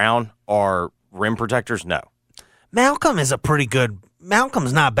Jordan Brown are rim protectors? No. Malcolm is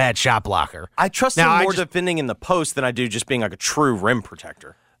Malcolm's not a bad shot blocker. I trust him more defending in the post than I do just being like a true rim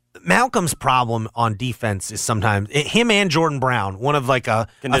protector. Malcolm's problem on defense is sometimes him and Jordan Brown, one of like a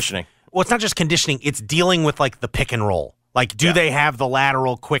conditioning. Well, it's not just conditioning; it's dealing with like the pick and roll. Like, do they have the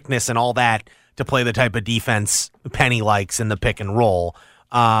lateral quickness and all that to play the type of defense Penny likes in the pick and roll?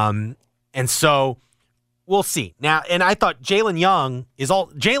 And so we'll see. Now, and I thought Jalen Young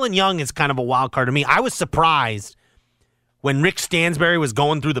is kind of a wild card to me. I was surprised when Rick Stansbury was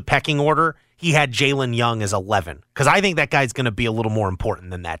going through the pecking order, he had Jalen Young as 11, because I think that guy's going to be a little more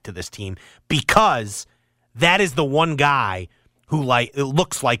important than that to this team, because that is the one guy who it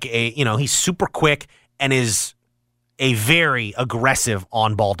looks like he's super quick and is a very aggressive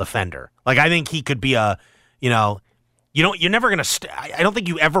on-ball defender. Like, I think he could be you're never going to I don't think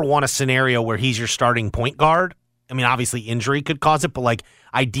you ever want a scenario where he's your starting point guard. I mean, obviously injury could cause it, but like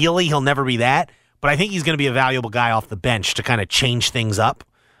ideally he'll never be that. But I think he's going to be a valuable guy off the bench to kind of change things up.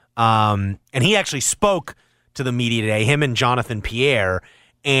 And he actually spoke to the media today, him and Jonathan Pierre,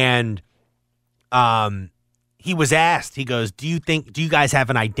 and he was asked, he goes, do you guys have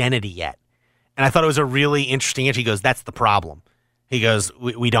an identity yet? And I thought it was a really interesting answer. He goes, that's the problem. He goes,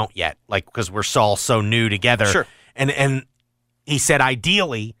 we don't yet, like, because we're all so new together. Sure. And he said,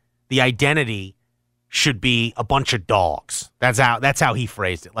 ideally, the identity should be a bunch of dogs. That's how he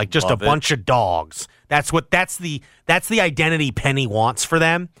phrased it. Like, just bunch of dogs. That's the identity Penny wants for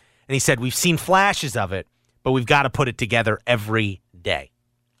them. And he said, we've seen flashes of it, but we've got to put it together every day.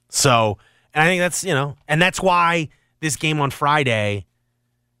 So, and I think that's, and that's why this game on Friday,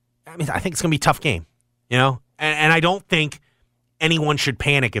 I mean, I think it's going to be a tough game, and I don't think anyone should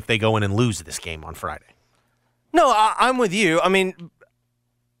panic if they go in and lose this game on Friday. No, I'm with you. I mean,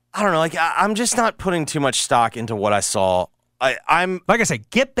 I don't know. Like, I'm just not putting too much stock into what I saw. I'm like I said,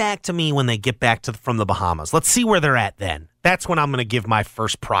 get back to me when they get back from the Bahamas. Let's see where they're at then. That's when I'm going to give my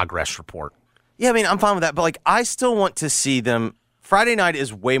first progress report. Yeah, I mean, I'm fine with that. But, like, I still want to see them. Friday night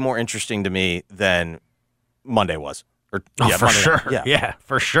is way more interesting to me than Monday was. For sure. Yeah,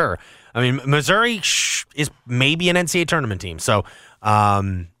 for sure. I mean, Missouri is maybe an NCAA tournament team. So,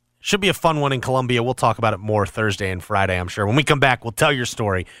 Should be a fun one in Columbia. We'll talk about it more Thursday and Friday, I'm sure. When we come back, we'll tell your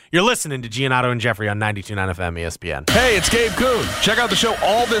story. You're listening to Giannotto and Jeffrey on 92.9 FM ESPN. Hey, it's Gabe Kuhn. Check out the show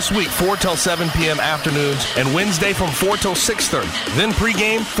all this week, 4 till 7 p.m. afternoons, and Wednesday from 4 till 6:30. Then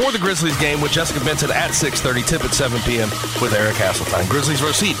pregame for the Grizzlies game with Jessica Benson at 6:30, tip at 7 p.m. with Eric Hasseltine. Grizzlies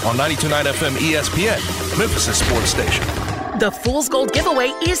vs. Heat on 92.9 FM ESPN, Memphis' sports station. The Fool's Gold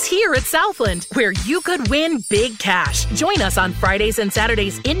giveaway is here at Southland, where you could win big cash. Join us on Fridays and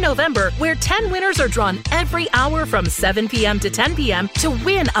Saturdays in November, where 10 winners are drawn every hour from 7 p.m. to 10 p.m. to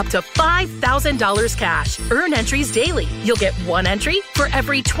win up to $5,000 cash. Earn entries daily. You'll get 1 entry for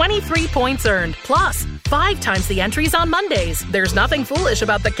every 23 points earned, plus 5 times the entries on Mondays. There's nothing foolish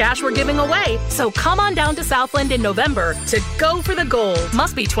about the cash we're giving away, so come on down to Southland in November to go for the gold.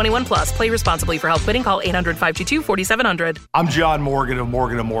 Must be 21 plus. Play responsibly. For help quitting, call 800-522-4700. I'm John Morgan of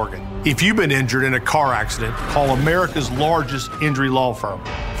Morgan & Morgan. If you've been injured in a car accident, call America's largest injury law firm.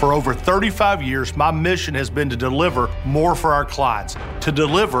 For over 35 years, my mission has been to deliver more for our clients, to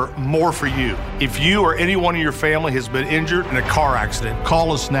deliver more for you. If you or anyone in your family has been injured in a car accident,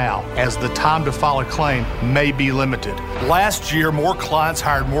 call us now, as the time to file a claim may be limited. Last year, more clients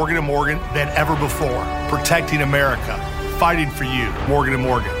hired Morgan & Morgan than ever before, protecting America, fighting for you. Morgan &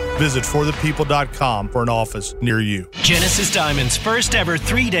 Morgan. Visit forthepeople.com for an office near you. Genesis Diamond's first ever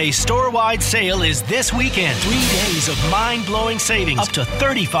 3-day store-wide sale is this weekend. 3 days of mind-blowing savings, up to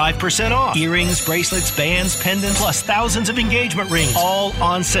 35% off. Earrings, bracelets, bands, pendants, plus thousands of engagement rings, all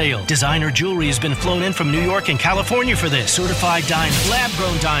on sale. Designer jewelry has been flown in from New York and California for this. Certified diamonds,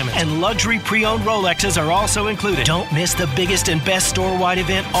 lab-grown diamonds, and luxury pre-owned Rolexes are also included. Don't miss the biggest and best store-wide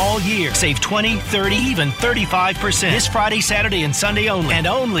event all year. Save 20, 30, even 35% this Friday, Saturday, and Sunday only. And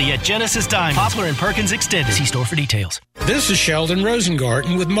only at Genesis Diamonds, Poplar and Perkins Extended. See store for details. This is Sheldon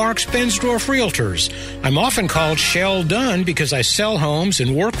Rosengarten with Mark's Bensdorf Realtors. I'm often called Shell Done because I sell homes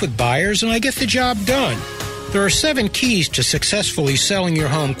and work with buyers, and I get the job done. There are 7 keys to successfully selling your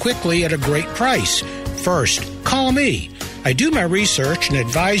home quickly at a great price. First, call me. I do my research and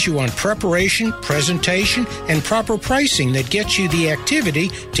advise you on preparation, presentation, and proper pricing that gets you the activity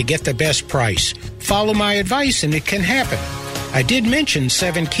to get the best price. Follow my advice and it can happen. I did mention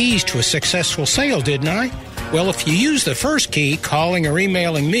 7 keys to a successful sale, didn't I? Well, if you use the first key, calling or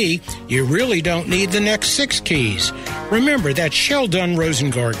emailing me, you really don't need the next 6 keys. Remember, that's Sheldon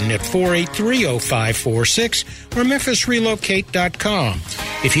Rosengarten at 483-0546 or MemphisRelocate.com.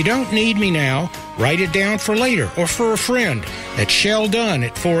 If you don't need me now, write it down for later or for a friend. That's Sheldon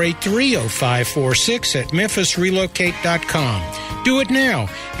at 483-0546 at MemphisRelocate.com. Do it now,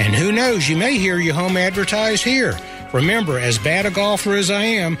 and who knows, you may hear your home advertised here. Remember, as bad a golfer as I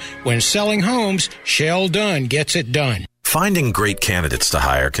am, when selling homes, Shell Done gets it done. Finding great candidates to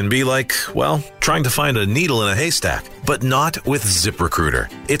hire can be like, well, trying to find a needle in a haystack, but not with ZipRecruiter.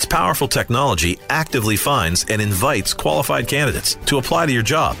 Its powerful technology actively finds and invites qualified candidates to apply to your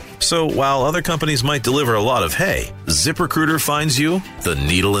job. So while other companies might deliver a lot of hay, ZipRecruiter finds you the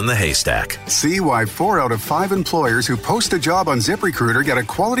needle in the haystack. See why 4 out of 5 employers who post a job on ZipRecruiter get a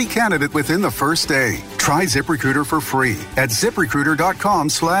quality candidate within the first day. Try ZipRecruiter for free at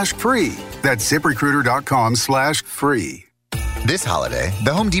ZipRecruiter.com/free. That's ZipRecruiter.com/free. This holiday,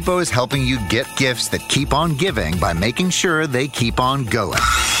 the Home Depot is helping you get gifts that keep on giving by making sure they keep on going.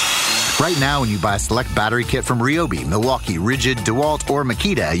 Right now, when you buy a select battery kit from Ryobi, Milwaukee, Rigid, DeWalt, or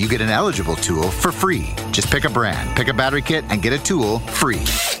Makita, you get an eligible tool for free. Just pick a brand, pick a battery kit, and get a tool free.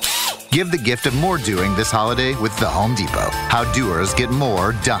 Give the gift of more doing this holiday with the Home Depot. How doers get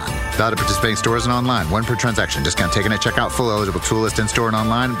more done. Valid at participating stores and online. 1 per transaction. Discount taken at checkout. Full eligible tool list in store and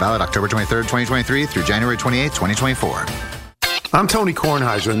online. Valid October 23rd, 2023 through January 28th, 2024. I'm Tony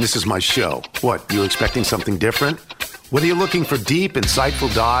Kornheiser, and this is my show. What, you expecting something different? Whether you're looking for deep,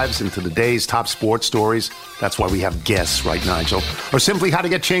 insightful dives into the day's top sports stories, that's why we have guests, right, Nigel? Or simply how to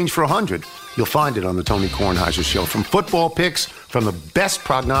get change for 100, you'll find it on the Tony Kornheiser Show. From football picks, from the best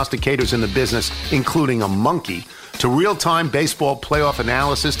prognosticators in the business, including a monkey, to real-time baseball playoff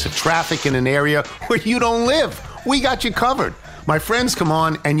analysis, to traffic in an area where you don't live. We got you covered. My friends come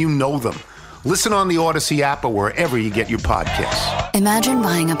on, and you know them. Listen on the Odyssey app or wherever you get your podcasts. Imagine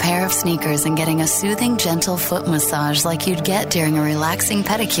buying a pair of sneakers and getting a soothing, gentle foot massage like you'd get during a relaxing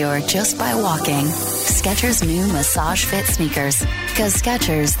pedicure just by walking. Skechers' new Massage Fit sneakers. Because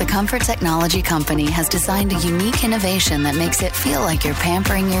Skechers, the comfort technology company, has designed a unique innovation that makes it feel like you're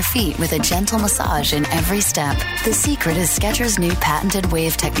pampering your feet with a gentle massage in every step. The secret is Skechers' new patented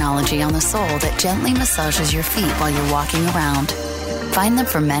wave technology on the sole that gently massages your feet while you're walking around. Find them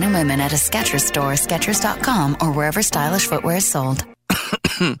for men and women at a Skechers store, Skechers.com, or wherever stylish footwear is sold.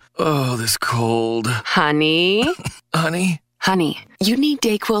 Oh, this cold. Honey? Honey? Honey, you need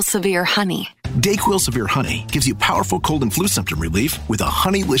DayQuil Severe Honey. DayQuil Severe Honey gives you powerful cold and flu symptom relief with a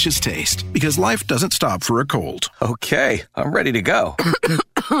honeylicious taste, because life doesn't stop for a cold. Okay, I'm ready to go.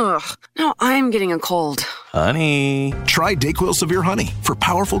 Now I'm getting a cold. Honey. Try DayQuil Severe Honey for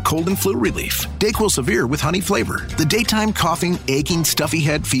powerful cold and flu relief. DayQuil Severe with honey flavor. The daytime coughing, aching, stuffy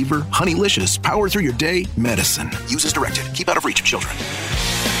head, fever, honeylicious, power through your day medicine. Use as directed. Keep out of reach of children.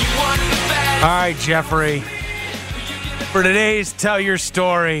 All right, Jeffrey. For today's Tell Your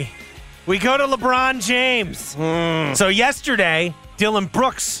Story, we go to LeBron James. So yesterday, Dylan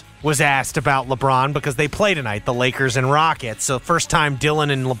Brooks was asked about LeBron because they play tonight, the Lakers and Rockets. So first time Dylan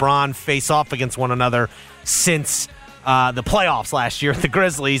and LeBron face off against one another since the playoffs last year at the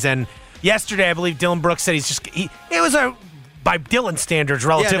Grizzlies. And yesterday, I believe Dylan Brooks said it was by Dylan standards,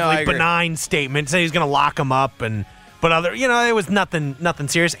 relatively benign statement. Said he's going to lock him up, but it was nothing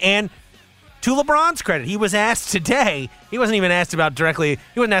serious. And to LeBron's credit, he was asked today. He wasn't even asked about directly.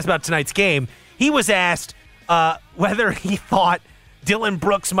 He wasn't asked about tonight's game. He was asked whether he thought Dylan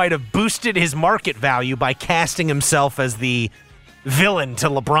Brooks might have boosted his market value by casting himself as the villain to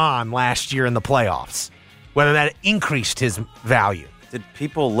LeBron last year in the playoffs. Whether that increased his value. Did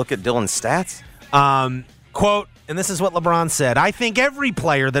people look at Dylan's stats? Quote, and this is what LeBron said, "I think every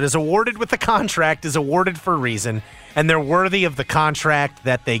player that is awarded with a contract is awarded for a reason, and they're worthy of the contract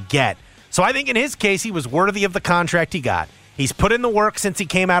that they get. So I think in his case, he was worthy of the contract he got. He's put in the work since he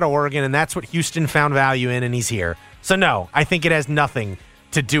came out of Oregon, and that's what Houston found value in, and he's here. So no, I think it has nothing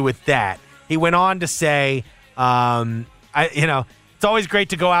to do with that." He went on to say, it's always great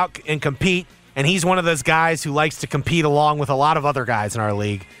to go out and compete, and he's one of those guys who likes to compete along with a lot of other guys in our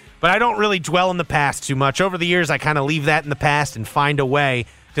league. But I don't really dwell in the past too much. Over the years, I kind of leave that in the past and find a way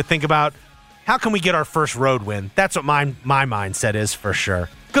to think about how can we get our first road win. That's what my mindset is for sure.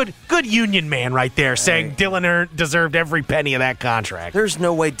 Good union man right there, saying Dylan deserved every penny of that contract. There's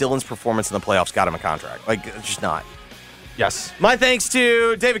no way Dylan's performance in the playoffs got him a contract. It's just not. Yes. My thanks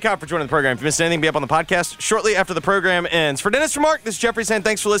to David Cobb for joining the program. If you missed anything, be up on the podcast shortly after the program ends. For Dennis Remark, this is Jeffrey saying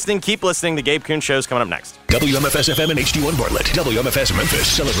thanks for listening. Keep listening. The Gabe Kuhn Show's coming up next. WMFS-FM and HD1 Bartlett. WMFS Memphis,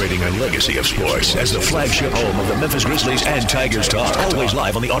 celebrating a legacy of sports as the flagship home of the Memphis Grizzlies and Tigers talk. Always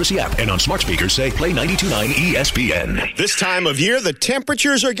live on the Odyssey app and on smart speakers. Say play 92.9 ESPN. This time of year, the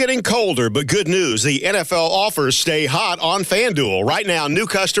temperatures are getting colder, but good news, the NFL offers stay hot on FanDuel. Right now, new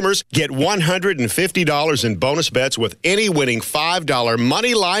customers get $150 in bonus bets with any winning $5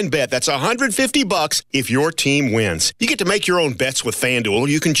 money line bet. That's $150 if your team wins. You get to make your own bets with FanDuel.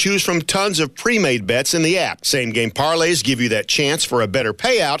 You can choose from tons of pre-made bets in the app. Same game parlays give you that chance for a better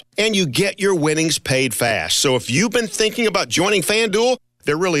payout, and you get your winnings paid fast. So if you've been thinking about joining FanDuel,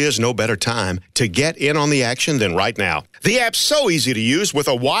 there really is no better time to get in on the action than right now. The app's so easy to use with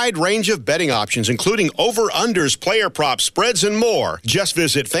a wide range of betting options, including over-unders, player props, spreads, and more. Just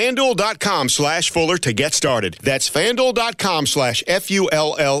visit FanDuel.com/Fuller to get started. That's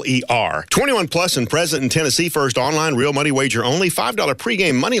FanDuel.com/FULLER. 21 plus and present in Tennessee. First online real money wager only. $5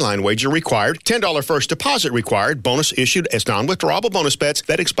 pregame moneyline wager required. $10 first deposit required. Bonus issued as non-withdrawable bonus bets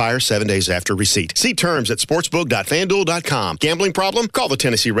that expire 7 days after receipt. See terms at sportsbook.fanduel.com. Gambling problem? Call the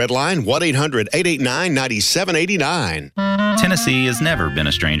Tennessee Red Line, 1-800-889-9789. Tennessee has never been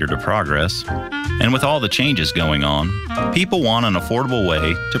a stranger to progress. And with all the changes going on, people want an affordable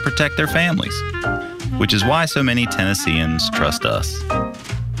way to protect their families, which is why so many Tennesseans trust us.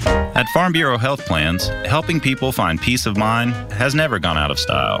 At Farm Bureau Health Plans, helping people find peace of mind has never gone out of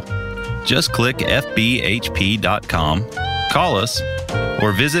style. Just click FBHP.com, call us,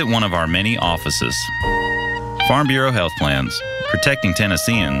 or visit one of our many offices. Farm Bureau Health Plans, protecting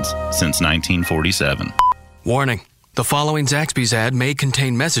Tennesseans since 1947. Warning. The following Zaxby's ad may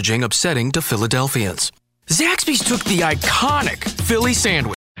contain messaging upsetting to Philadelphians. Zaxby's took the iconic Philly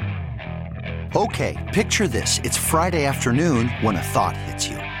sandwich. Okay, picture this. It's Friday afternoon when a thought hits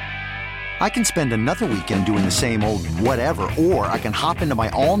you. I can spend another weekend doing the same old whatever, or I can hop into my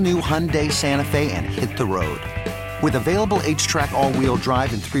all-new Hyundai Santa Fe and hit the road. With available H-Track all-wheel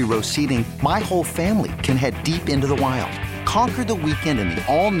drive and 3-row seating, my whole family can head deep into the wild. Conquer the weekend in the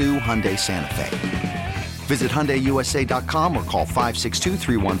all-new Hyundai Santa Fe. Visit HyundaiUSA.com or call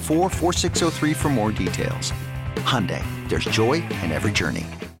 562-314-4603 for more details. Hyundai, there's joy in every journey.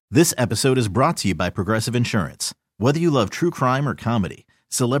 This episode is brought to you by Progressive Insurance. Whether you love true crime or comedy,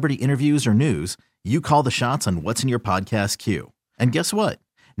 celebrity interviews or news, you call the shots on what's in your podcast queue. And guess what?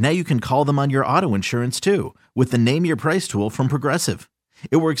 Now you can call them on your auto insurance too with the Name Your Price tool from Progressive.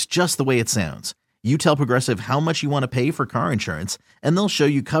 It works just the way it sounds. You tell Progressive how much you want to pay for car insurance, and they'll show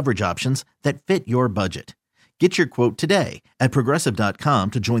you coverage options that fit your budget. Get your quote today at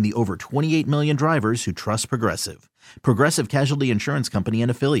Progressive.com to join the over 28 million drivers who trust Progressive. Progressive Casualty Insurance Company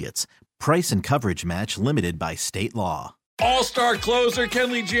and Affiliates. Price and coverage match limited by state law. All-star closer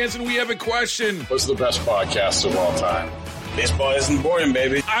Kenley Jansen, we have a question. What's the best podcast of all time? Baseball isn't boring,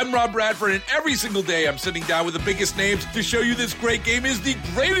 baby. I'm Rob Bradford, and every single day I'm sitting down with the biggest names to show you this great game is the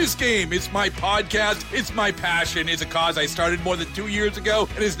greatest game. It's my podcast. It's my passion. It's a cause I started more than 2 years ago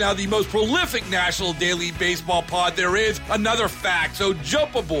and is now the most prolific national daily baseball pod there is. Another fact, so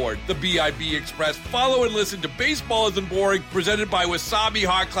jump aboard the BIB Express. Follow and listen to Baseball Isn't Boring, presented by Wasabi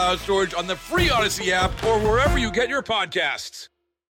Hot Cloud Storage on the free Odyssey app or wherever you get your podcasts.